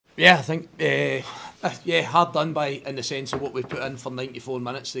Yeah, I think yeah, hard done by in the sense of what we put in for 94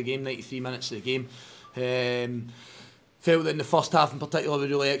 minutes of the game, 93 minutes of the game. Felt that in the first half in particular we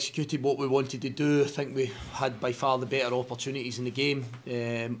really executed what we wanted to do. I think we had by far the better opportunities in the game.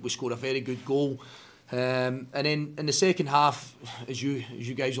 We scored a very good goal. And then in the second half, as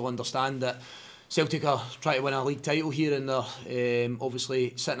you guys will understand, that Celtic are trying to win a league title here, and they're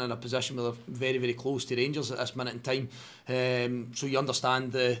obviously sitting in a position where they're very, very close to Rangers at this minute in time. So you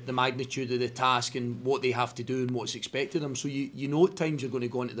understand the magnitude of the task and what they have to do and what's expected of them. So you know at times you're going to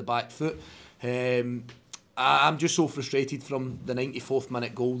go into the back foot. I'm just so frustrated from the 94th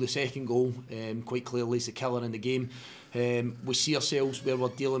minute goal. The second goal quite clearly is the killer in the game. We see ourselves where we're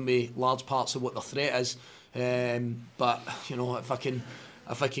dealing with large parts of what the threat is. But you know, if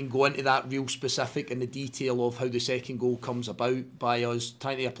I can go into that real specific and the detail of how the second goal comes about by us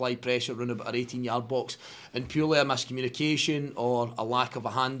trying to apply pressure around about our 18-yard box, and purely a miscommunication or a lack of a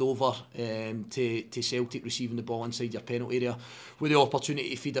handover to Celtic receiving the ball inside your penalty area with the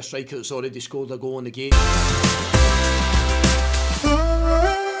opportunity to feed a striker that's already scored a goal in the game.